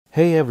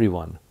Hey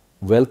everyone,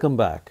 welcome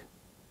back.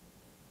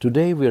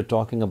 Today we are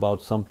talking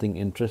about something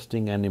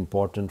interesting and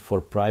important for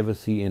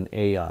privacy in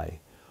AI,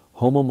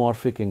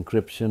 homomorphic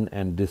encryption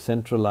and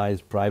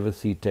decentralized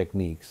privacy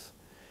techniques.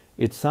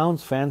 It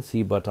sounds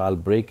fancy, but I'll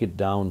break it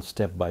down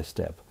step by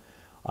step.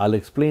 I'll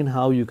explain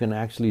how you can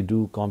actually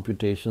do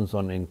computations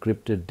on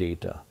encrypted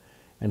data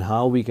and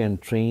how we can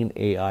train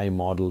AI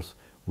models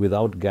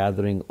without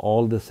gathering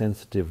all the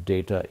sensitive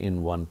data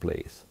in one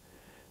place.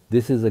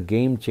 This is a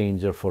game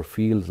changer for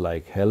fields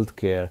like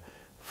healthcare,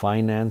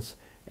 finance,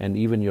 and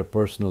even your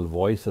personal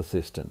voice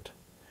assistant.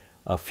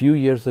 A few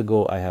years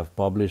ago, I have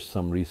published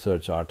some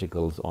research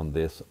articles on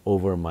this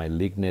over my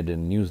LinkedIn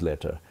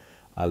newsletter.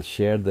 I'll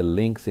share the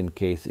links in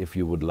case if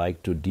you would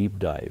like to deep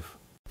dive.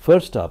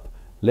 First up,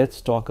 let's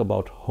talk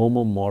about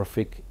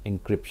homomorphic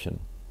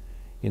encryption.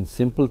 In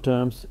simple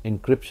terms,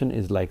 encryption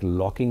is like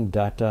locking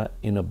data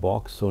in a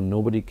box so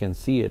nobody can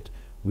see it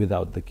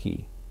without the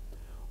key.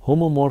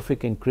 Homomorphic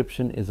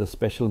encryption is a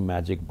special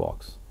magic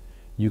box.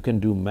 You can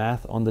do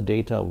math on the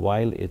data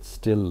while it's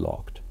still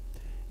locked.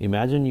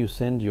 Imagine you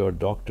send your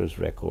doctor's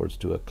records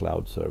to a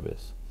cloud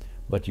service,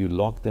 but you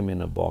lock them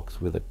in a box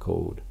with a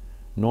code.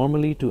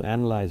 Normally, to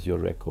analyze your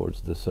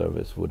records, the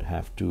service would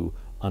have to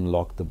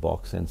unlock the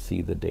box and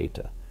see the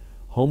data.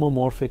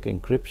 Homomorphic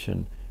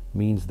encryption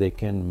means they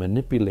can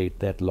manipulate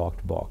that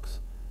locked box,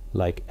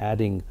 like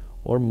adding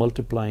or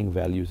multiplying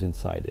values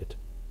inside it,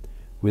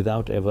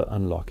 without ever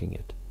unlocking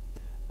it.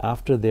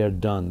 After they are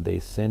done, they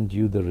send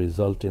you the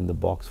result in the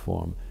box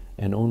form,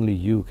 and only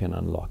you can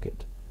unlock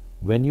it.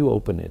 When you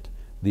open it,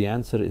 the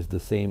answer is the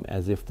same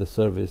as if the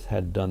service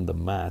had done the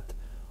math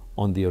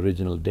on the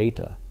original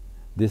data.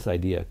 This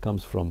idea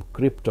comes from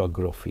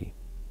cryptography.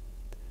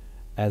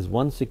 As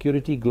one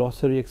security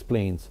glossary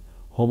explains,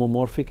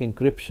 homomorphic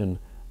encryption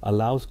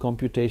allows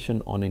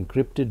computation on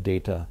encrypted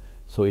data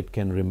so it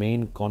can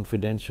remain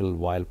confidential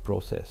while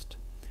processed.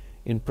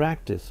 In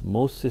practice,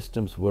 most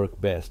systems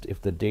work best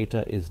if the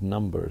data is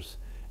numbers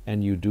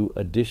and you do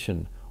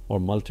addition or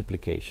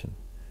multiplication.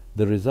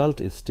 The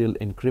result is still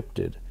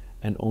encrypted,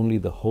 and only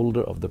the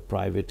holder of the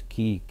private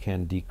key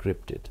can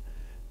decrypt it.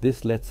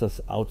 This lets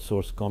us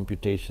outsource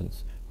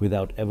computations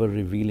without ever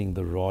revealing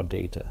the raw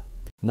data.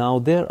 Now,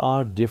 there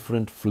are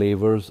different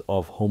flavors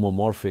of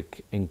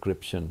homomorphic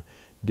encryption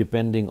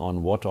depending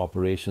on what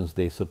operations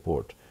they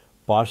support.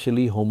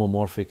 Partially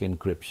homomorphic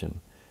encryption.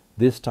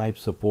 This type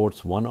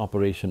supports one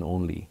operation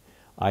only,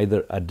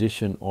 either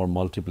addition or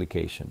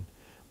multiplication,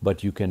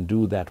 but you can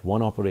do that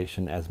one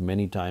operation as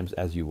many times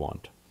as you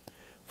want.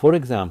 For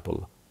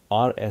example,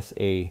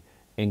 RSA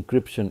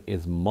encryption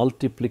is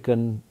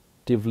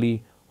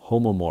multiplicatively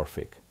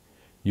homomorphic.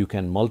 You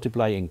can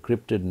multiply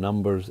encrypted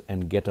numbers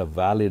and get a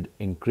valid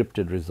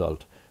encrypted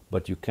result,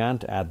 but you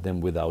can't add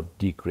them without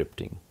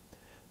decrypting.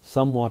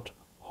 Somewhat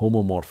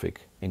homomorphic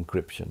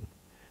encryption.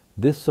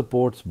 This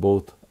supports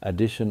both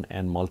addition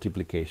and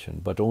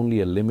multiplication, but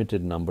only a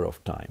limited number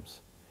of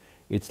times.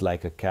 It's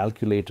like a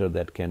calculator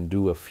that can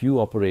do a few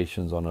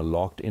operations on a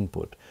locked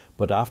input,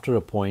 but after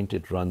a point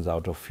it runs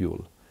out of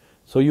fuel.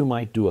 So you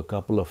might do a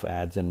couple of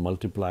adds and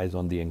multiplies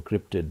on the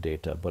encrypted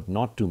data, but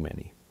not too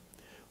many.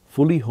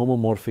 Fully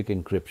homomorphic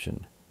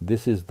encryption.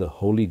 This is the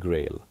holy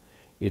grail.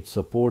 It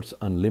supports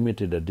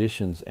unlimited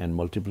additions and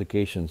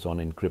multiplications on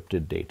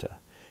encrypted data.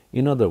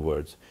 In other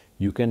words,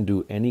 you can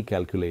do any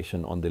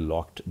calculation on the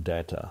locked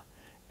data,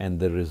 and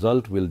the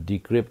result will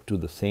decrypt to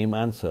the same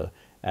answer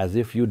as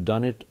if you'd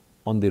done it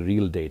on the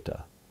real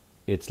data.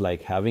 It's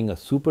like having a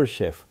super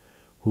chef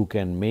who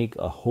can make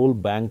a whole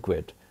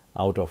banquet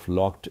out of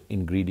locked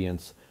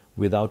ingredients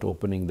without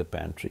opening the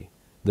pantry.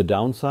 The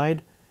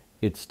downside?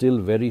 It's still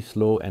very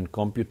slow and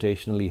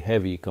computationally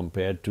heavy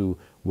compared to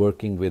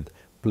working with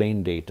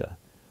plain data,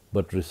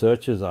 but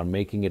researchers are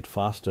making it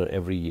faster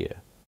every year.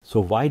 So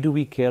why do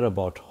we care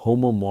about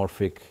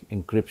homomorphic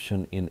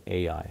encryption in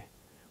AI?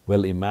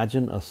 Well,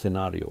 imagine a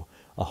scenario.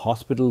 A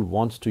hospital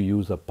wants to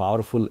use a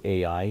powerful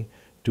AI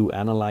to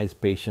analyze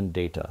patient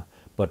data,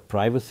 but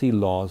privacy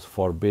laws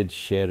forbid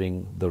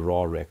sharing the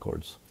raw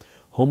records.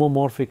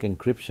 Homomorphic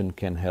encryption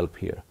can help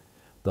here.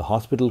 The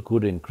hospital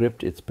could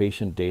encrypt its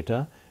patient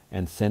data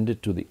and send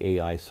it to the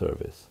AI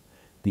service.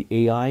 The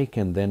AI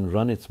can then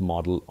run its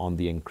model on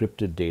the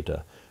encrypted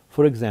data.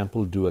 For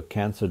example, do a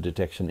cancer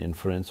detection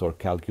inference or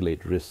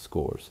calculate risk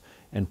scores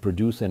and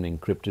produce an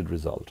encrypted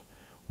result.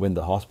 When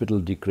the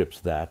hospital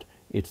decrypts that,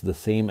 it's the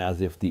same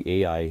as if the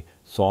AI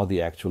saw the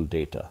actual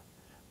data.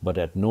 But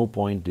at no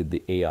point did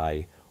the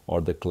AI or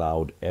the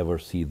cloud ever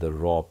see the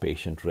raw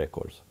patient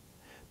records.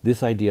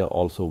 This idea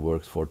also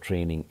works for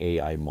training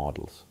AI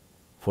models.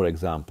 For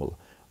example,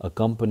 a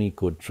company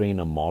could train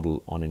a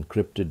model on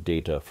encrypted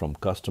data from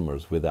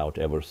customers without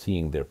ever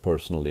seeing their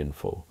personal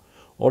info.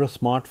 Or a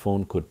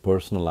smartphone could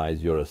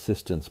personalize your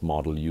assistance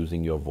model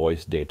using your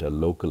voice data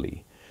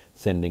locally,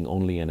 sending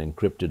only an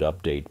encrypted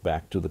update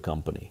back to the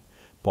company.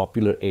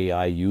 Popular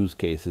AI use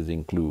cases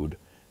include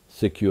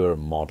secure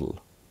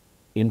model,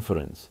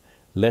 inference.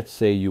 Let's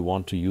say you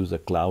want to use a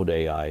cloud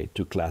AI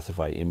to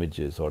classify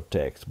images or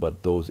text,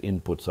 but those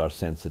inputs are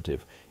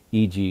sensitive,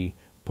 e.g.,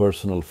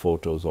 personal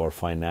photos, or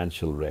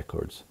financial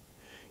records.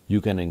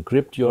 You can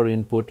encrypt your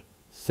input,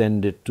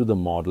 send it to the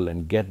model,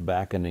 and get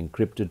back an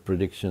encrypted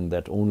prediction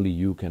that only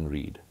you can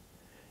read.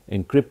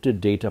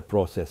 Encrypted data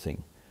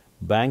processing.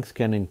 Banks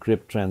can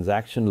encrypt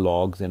transaction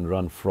logs and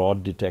run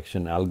fraud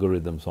detection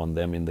algorithms on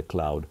them in the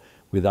cloud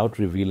without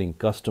revealing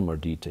customer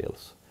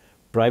details.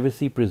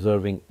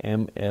 Privacy-preserving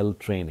ML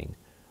training.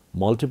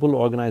 Multiple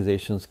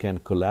organizations can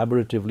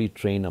collaboratively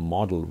train a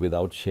model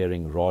without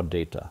sharing raw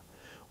data.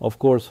 Of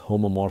course,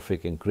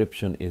 homomorphic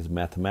encryption is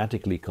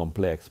mathematically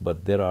complex,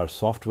 but there are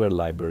software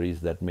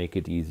libraries that make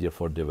it easier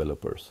for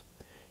developers.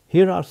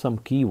 Here are some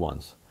key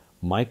ones.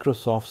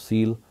 Microsoft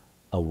SEAL,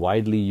 a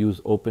widely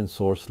used open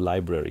source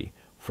library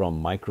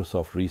from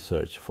Microsoft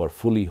Research for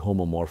fully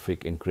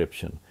homomorphic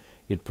encryption.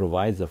 It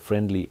provides a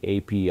friendly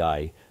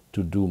API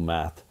to do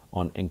math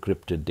on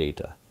encrypted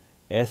data.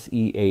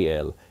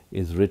 SEAL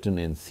is written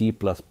in C++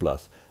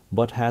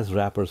 but has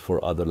wrappers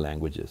for other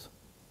languages.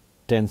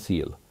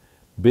 TenSEAL.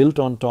 Built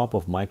on top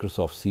of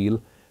Microsoft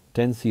SEAL,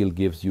 TenSEAL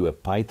gives you a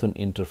Python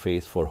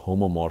interface for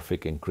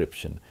homomorphic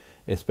encryption,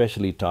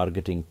 especially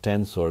targeting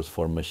tensors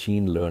for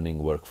machine learning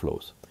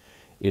workflows.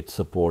 It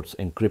supports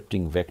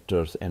encrypting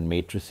vectors and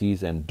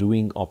matrices and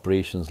doing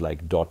operations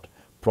like dot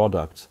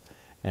products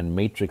and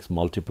matrix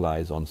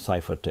multiplies on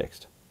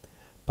ciphertext.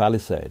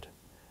 PALISADE,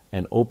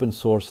 an open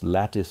source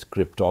lattice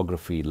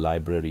cryptography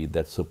library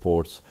that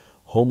supports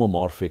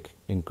homomorphic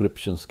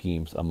encryption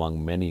schemes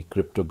among many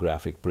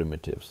cryptographic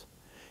primitives.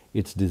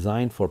 It's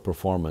designed for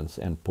performance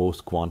and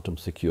post-quantum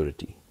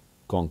security.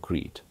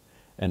 Concrete,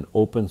 an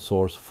open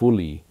source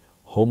fully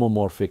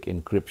homomorphic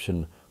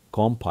encryption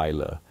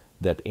compiler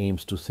that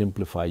aims to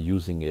simplify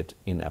using it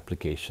in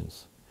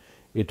applications.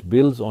 It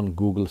builds on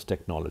Google's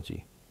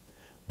technology.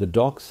 The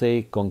docs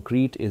say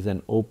Concrete is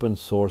an open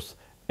source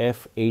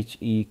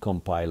FHE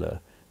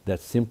compiler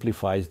that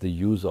simplifies the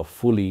use of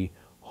fully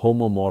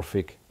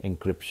homomorphic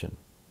encryption.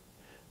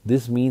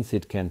 This means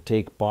it can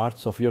take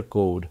parts of your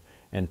code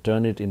and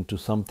turn it into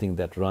something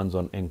that runs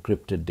on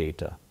encrypted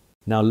data.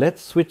 Now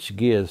let's switch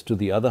gears to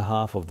the other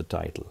half of the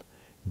title,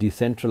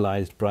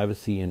 Decentralized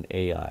Privacy in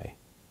AI.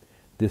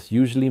 This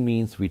usually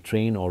means we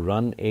train or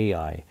run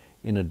AI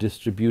in a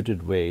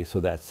distributed way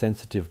so that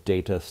sensitive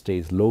data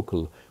stays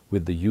local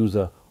with the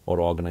user or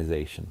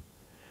organization.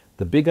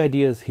 The big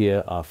ideas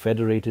here are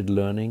federated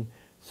learning,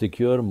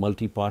 secure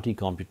multi-party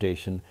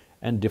computation,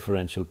 and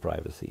differential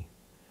privacy.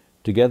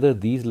 Together,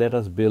 these let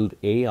us build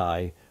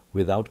AI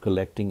without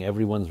collecting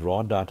everyone's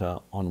raw data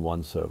on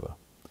one server.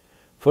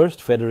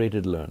 First,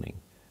 federated learning.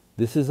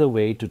 This is a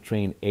way to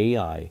train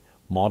AI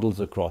models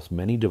across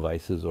many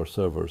devices or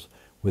servers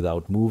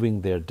without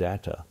moving their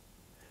data.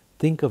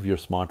 Think of your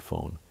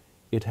smartphone.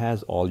 It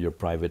has all your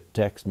private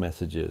text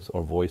messages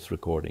or voice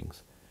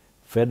recordings.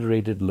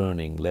 Federated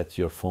learning lets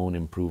your phone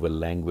improve a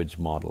language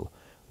model,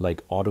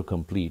 like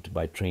autocomplete,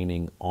 by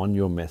training on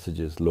your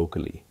messages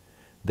locally,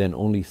 then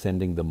only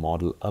sending the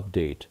model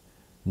update,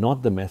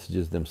 not the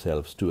messages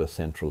themselves, to a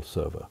central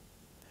server.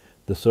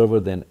 The server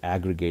then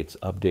aggregates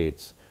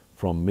updates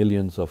from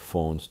millions of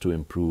phones to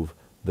improve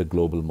the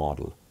global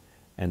model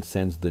and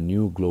sends the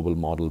new global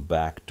model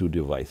back to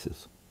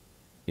devices.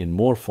 In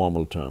more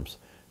formal terms,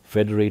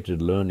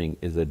 federated learning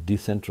is a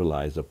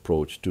decentralized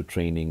approach to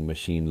training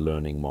machine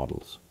learning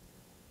models.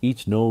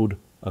 Each node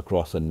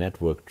across a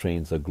network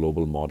trains a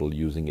global model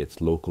using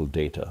its local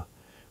data,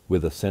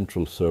 with a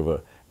central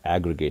server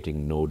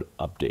aggregating node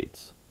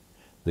updates.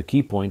 The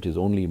key point is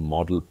only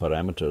model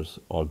parameters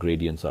or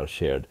gradients are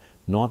shared,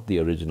 not the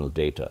original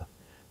data.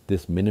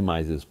 This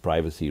minimizes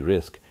privacy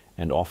risk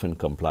and often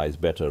complies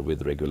better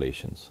with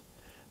regulations.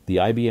 The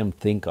IBM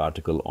Think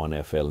article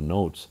on FL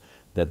notes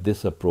that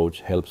this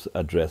approach helps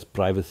address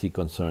privacy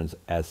concerns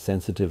as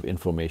sensitive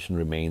information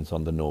remains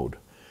on the node,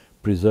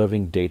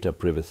 preserving data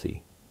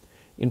privacy.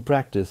 In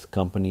practice,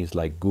 companies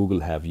like Google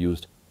have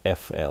used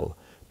FL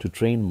to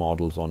train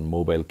models on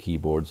mobile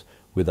keyboards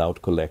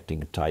without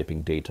collecting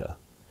typing data.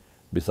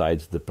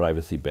 Besides the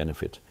privacy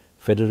benefit,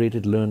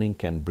 federated learning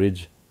can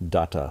bridge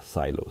data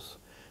silos.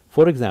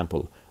 For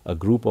example, a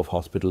group of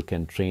hospitals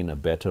can train a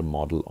better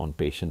model on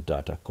patient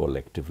data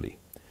collectively.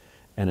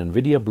 An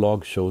NVIDIA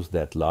blog shows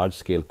that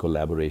large-scale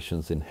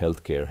collaborations in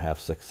healthcare have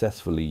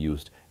successfully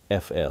used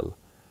FL.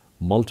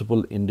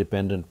 Multiple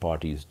independent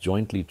parties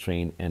jointly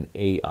train an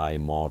AI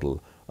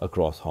model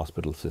across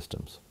hospital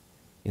systems.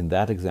 In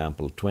that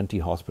example, 20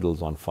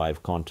 hospitals on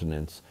 5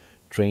 continents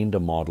trained a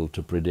model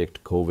to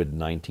predict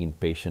COVID-19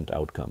 patient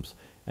outcomes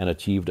and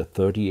achieved a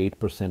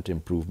 38%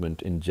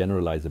 improvement in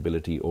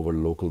generalizability over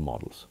local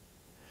models.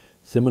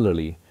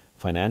 Similarly,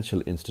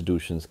 financial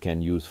institutions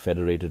can use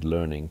federated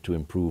learning to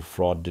improve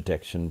fraud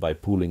detection by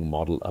pooling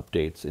model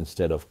updates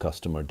instead of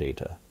customer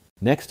data.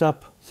 Next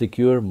up,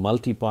 secure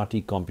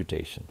multi-party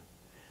computation.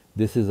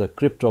 This is a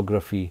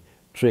cryptography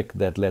trick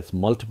that lets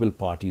multiple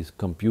parties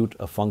compute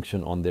a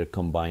function on their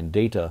combined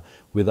data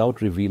without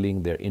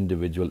revealing their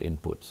individual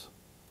inputs.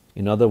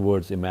 In other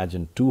words,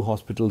 imagine 2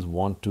 hospitals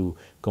want to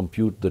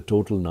compute the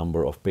total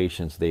number of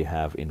patients they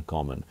have in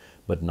common,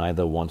 but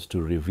neither wants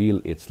to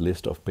reveal its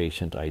list of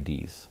patient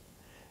IDs.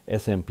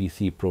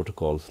 SMPC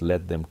protocols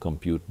let them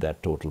compute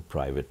that total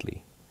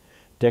privately.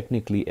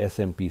 Technically,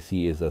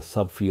 SMPC is a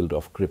subfield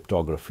of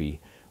cryptography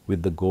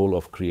with the goal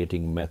of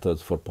creating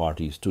methods for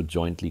parties to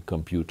jointly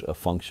compute a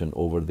function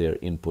over their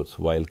inputs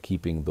while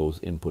keeping those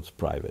inputs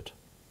private.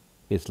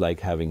 It's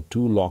like having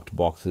two locked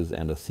boxes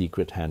and a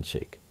secret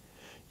handshake.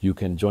 You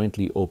can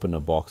jointly open a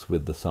box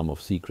with the sum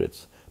of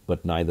secrets,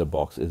 but neither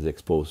box is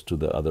exposed to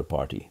the other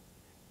party.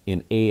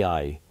 In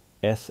AI,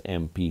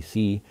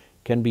 SMPC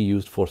can be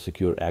used for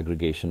secure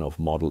aggregation of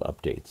model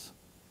updates.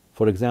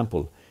 For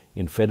example,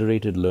 in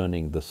federated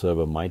learning, the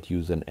server might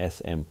use an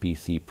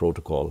SMPC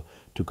protocol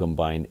to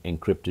combine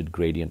encrypted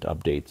gradient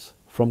updates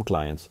from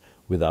clients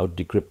without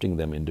decrypting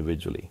them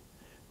individually.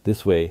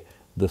 This way,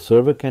 the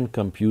server can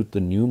compute the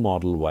new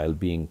model while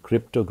being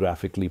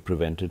cryptographically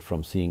prevented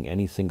from seeing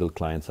any single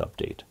client's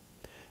update.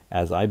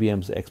 As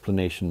IBM's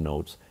explanation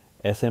notes,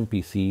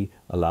 SMPC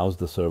allows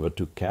the server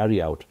to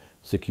carry out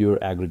secure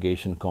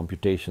aggregation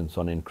computations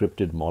on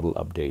encrypted model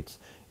updates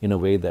in a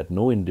way that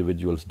no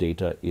individual's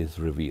data is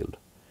revealed.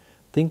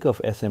 Think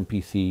of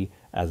SMPC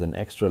as an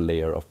extra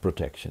layer of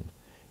protection.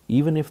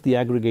 Even if the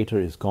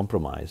aggregator is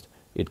compromised,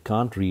 it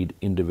can't read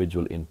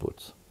individual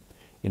inputs.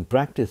 In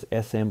practice,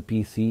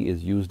 SMPC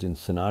is used in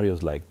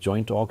scenarios like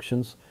joint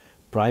auctions,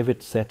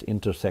 private set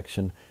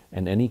intersection,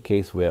 and any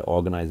case where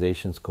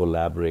organizations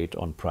collaborate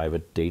on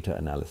private data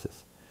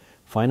analysis.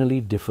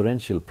 Finally,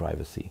 differential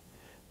privacy.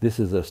 This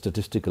is a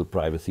statistical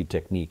privacy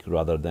technique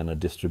rather than a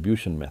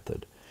distribution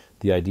method.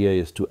 The idea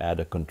is to add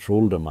a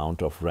controlled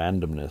amount of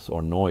randomness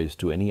or noise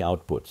to any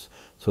outputs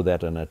so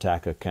that an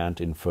attacker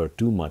can't infer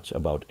too much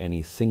about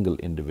any single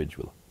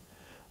individual.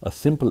 A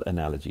simple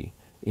analogy: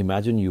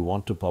 imagine you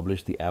want to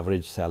publish the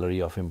average salary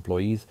of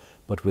employees,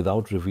 but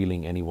without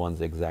revealing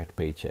anyone's exact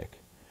paycheck.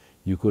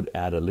 You could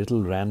add a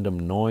little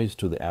random noise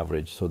to the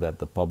average so that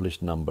the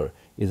published number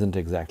isn't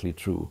exactly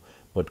true,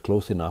 but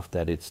close enough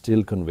that it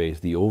still conveys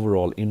the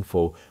overall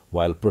info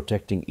while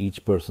protecting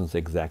each person's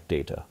exact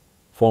data.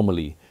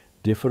 Formally,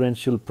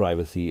 differential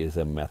privacy is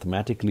a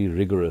mathematically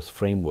rigorous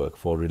framework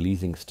for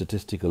releasing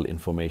statistical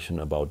information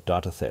about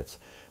datasets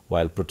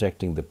while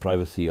protecting the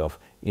privacy of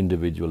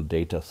individual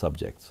data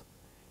subjects.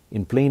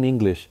 In plain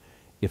English,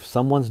 if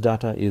someone's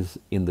data is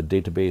in the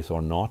database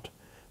or not,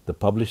 the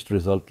published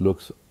result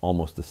looks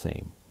almost the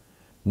same.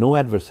 No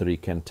adversary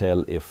can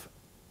tell if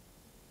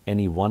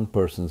any one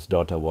person's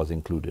data was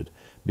included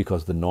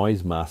because the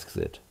noise masks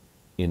it.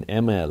 In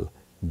ML,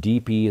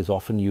 DP is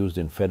often used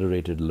in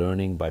federated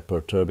learning by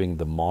perturbing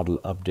the model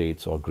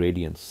updates or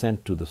gradients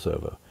sent to the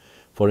server.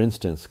 For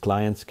instance,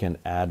 clients can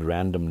add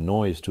random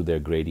noise to their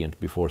gradient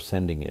before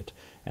sending it,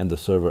 and the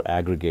server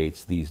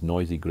aggregates these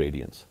noisy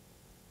gradients.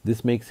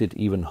 This makes it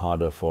even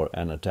harder for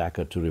an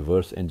attacker to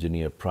reverse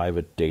engineer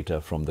private data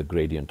from the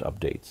gradient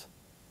updates.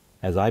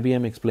 As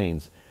IBM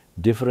explains,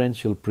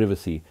 differential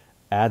privacy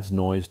adds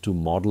noise to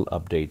model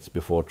updates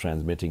before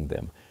transmitting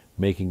them,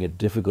 making it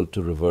difficult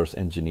to reverse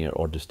engineer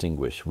or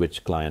distinguish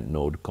which client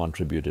node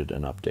contributed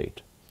an update.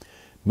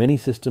 Many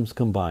systems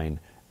combine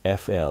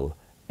FL,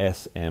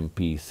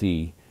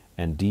 SMPC,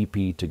 and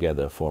DP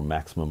together for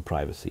maximum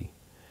privacy.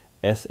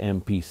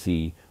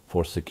 SMPC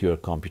for secure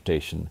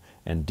computation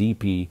and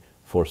DP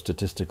for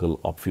statistical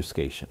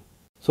obfuscation.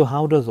 So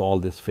how does all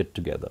this fit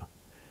together?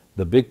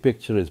 The big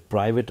picture is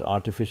private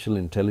artificial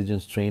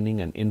intelligence training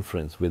and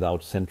inference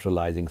without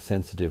centralizing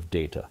sensitive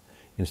data.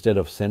 Instead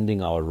of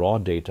sending our raw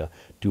data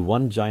to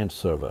one giant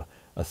server,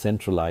 a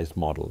centralized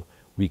model,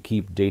 we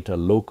keep data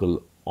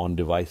local on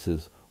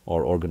devices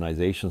or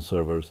organization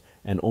servers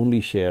and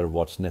only share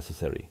what's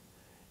necessary.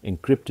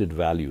 Encrypted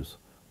values,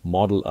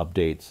 model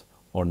updates,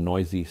 or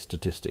noisy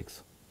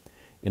statistics.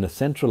 In a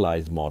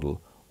centralized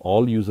model,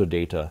 all user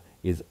data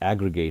is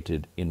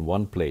aggregated in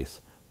one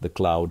place, the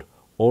cloud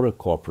or a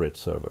corporate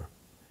server.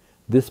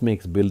 This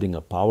makes building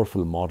a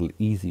powerful model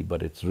easy,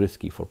 but it's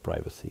risky for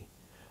privacy.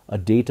 A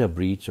data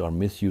breach or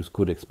misuse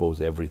could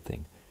expose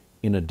everything.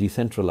 In a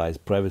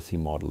decentralized privacy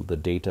model, the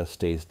data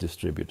stays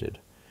distributed.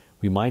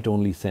 We might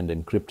only send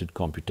encrypted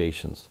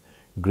computations,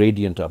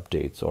 gradient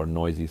updates, or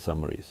noisy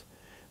summaries.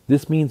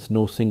 This means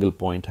no single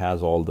point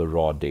has all the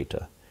raw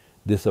data.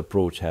 This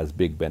approach has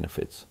big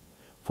benefits.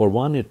 For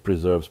one, it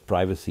preserves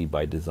privacy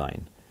by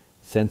design.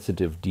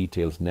 Sensitive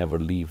details never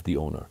leave the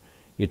owner.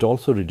 It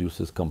also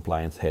reduces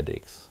compliance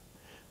headaches.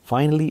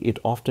 Finally, it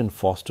often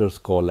fosters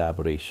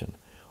collaboration.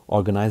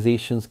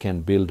 Organizations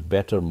can build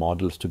better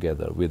models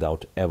together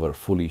without ever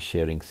fully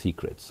sharing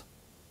secrets.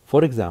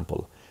 For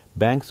example,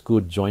 banks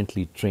could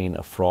jointly train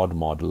a fraud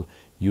model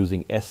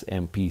using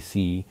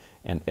SMPC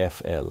and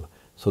FL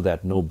so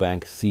that no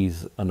bank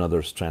sees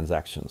another's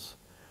transactions.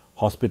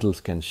 Hospitals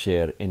can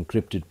share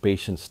encrypted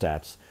patient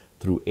stats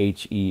through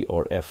HE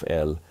or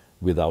FL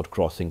without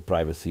crossing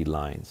privacy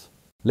lines.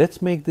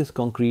 Let's make this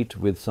concrete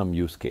with some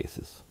use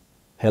cases.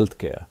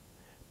 Healthcare.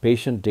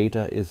 Patient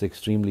data is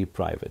extremely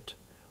private.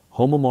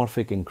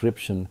 Homomorphic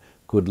encryption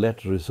could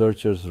let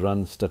researchers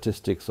run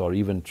statistics or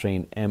even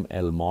train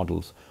ML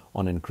models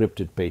on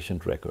encrypted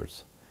patient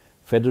records.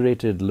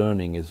 Federated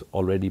learning is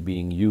already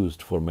being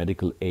used for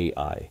medical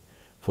AI.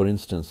 For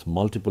instance,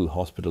 multiple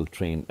hospitals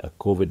train a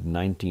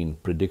COVID-19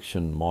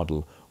 prediction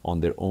model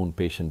on their own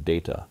patient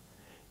data,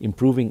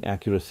 improving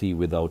accuracy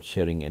without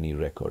sharing any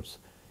records.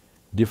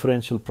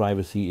 Differential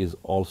privacy is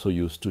also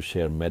used to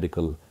share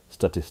medical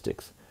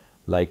statistics,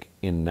 like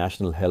in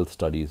national health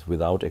studies,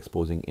 without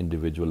exposing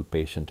individual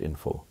patient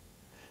info.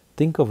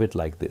 Think of it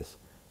like this.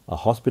 A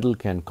hospital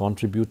can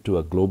contribute to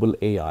a global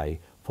AI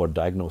for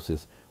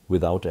diagnosis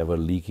without ever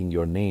leaking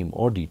your name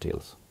or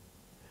details.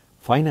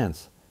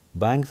 Finance.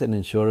 Banks and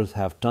insurers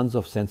have tons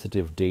of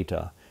sensitive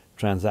data,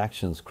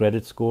 transactions,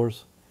 credit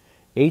scores.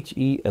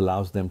 HE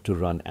allows them to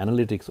run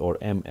analytics or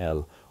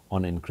ML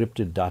on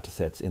encrypted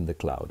datasets in the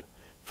cloud.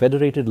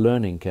 Federated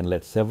Learning can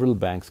let several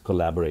banks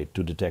collaborate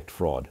to detect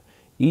fraud.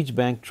 Each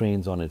bank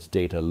trains on its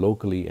data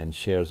locally and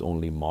shares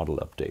only model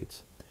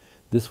updates.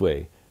 This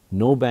way,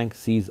 no bank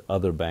sees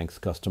other banks'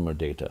 customer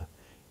data.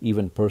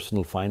 Even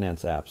personal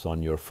finance apps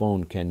on your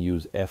phone can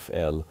use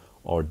FL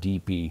or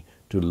DP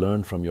to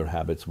learn from your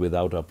habits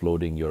without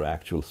uploading your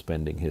actual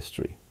spending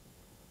history.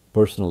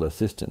 Personal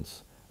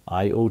assistants,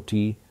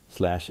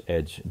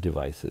 IoT/edge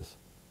devices.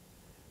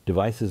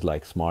 Devices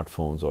like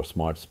smartphones or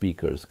smart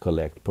speakers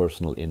collect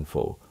personal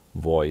info,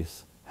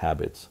 voice,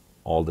 habits,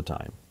 all the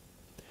time.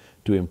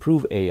 To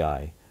improve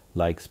AI,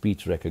 like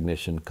speech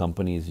recognition,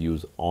 companies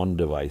use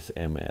on-device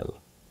ML.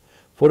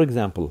 For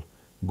example,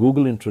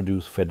 Google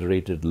introduced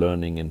Federated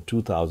Learning in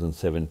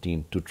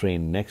 2017 to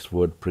train next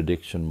word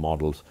prediction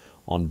models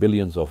on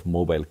billions of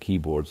mobile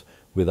keyboards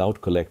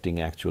without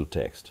collecting actual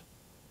text.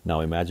 Now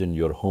imagine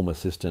your home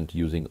assistant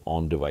using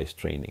on-device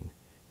training.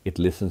 It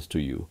listens to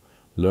you,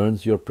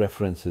 learns your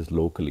preferences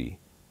locally,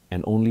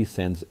 and only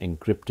sends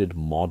encrypted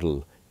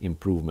model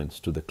improvements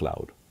to the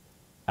cloud.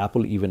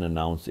 Apple even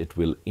announced it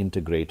will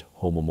integrate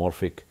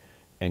homomorphic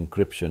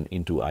encryption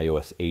into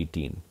iOS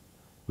 18,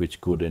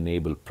 which could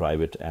enable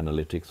private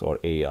analytics or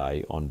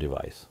AI on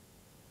device.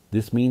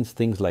 This means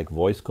things like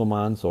voice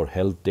commands or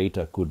health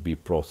data could be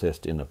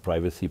processed in a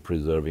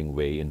privacy-preserving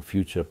way in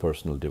future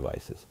personal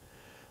devices.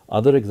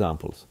 Other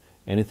examples,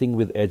 anything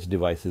with edge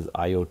devices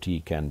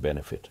IoT can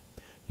benefit.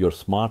 Your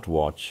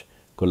smartwatch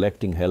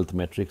collecting health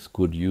metrics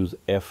could use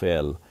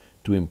FL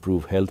to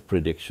improve health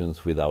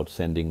predictions without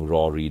sending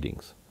raw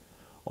readings.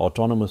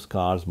 Autonomous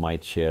cars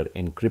might share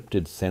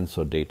encrypted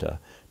sensor data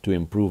to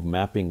improve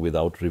mapping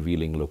without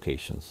revealing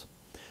locations.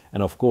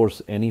 And of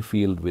course, any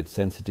field with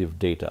sensitive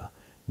data,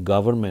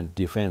 government,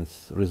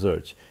 defense,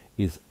 research,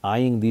 is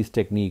eyeing these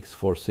techniques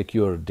for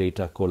secure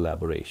data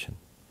collaboration.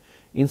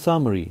 In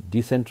summary,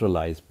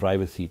 decentralized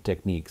privacy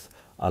techniques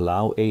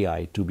allow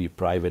AI to be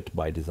private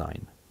by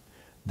design.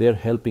 They're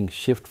helping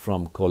shift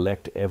from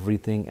collect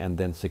everything and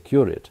then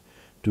secure it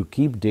to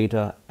keep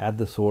data at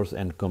the source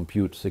and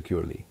compute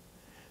securely.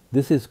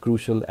 This is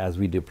crucial as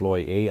we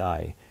deploy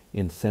AI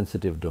in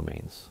sensitive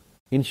domains.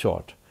 In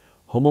short,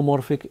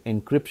 homomorphic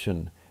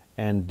encryption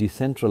and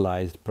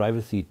decentralized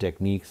privacy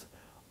techniques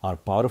are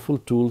powerful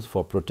tools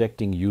for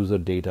protecting user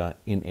data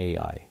in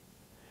AI.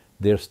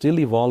 They're still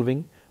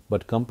evolving,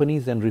 but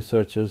companies and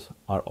researchers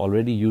are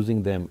already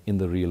using them in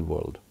the real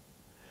world.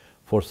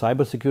 For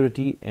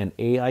cybersecurity and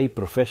AI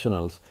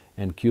professionals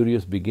and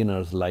curious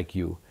beginners like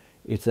you,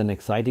 it's an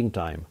exciting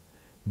time.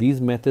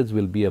 These methods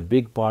will be a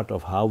big part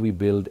of how we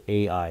build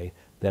AI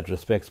that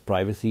respects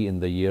privacy in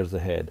the years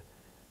ahead.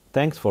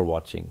 Thanks for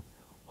watching.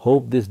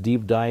 Hope this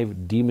deep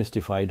dive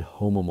demystified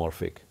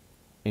homomorphic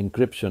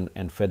encryption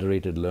and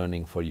federated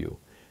learning for you.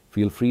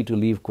 Feel free to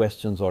leave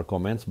questions or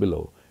comments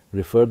below.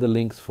 Refer the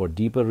links for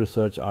deeper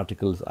research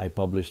articles I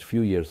published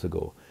few years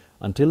ago.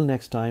 Until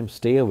next time,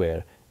 stay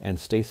aware and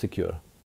stay secure.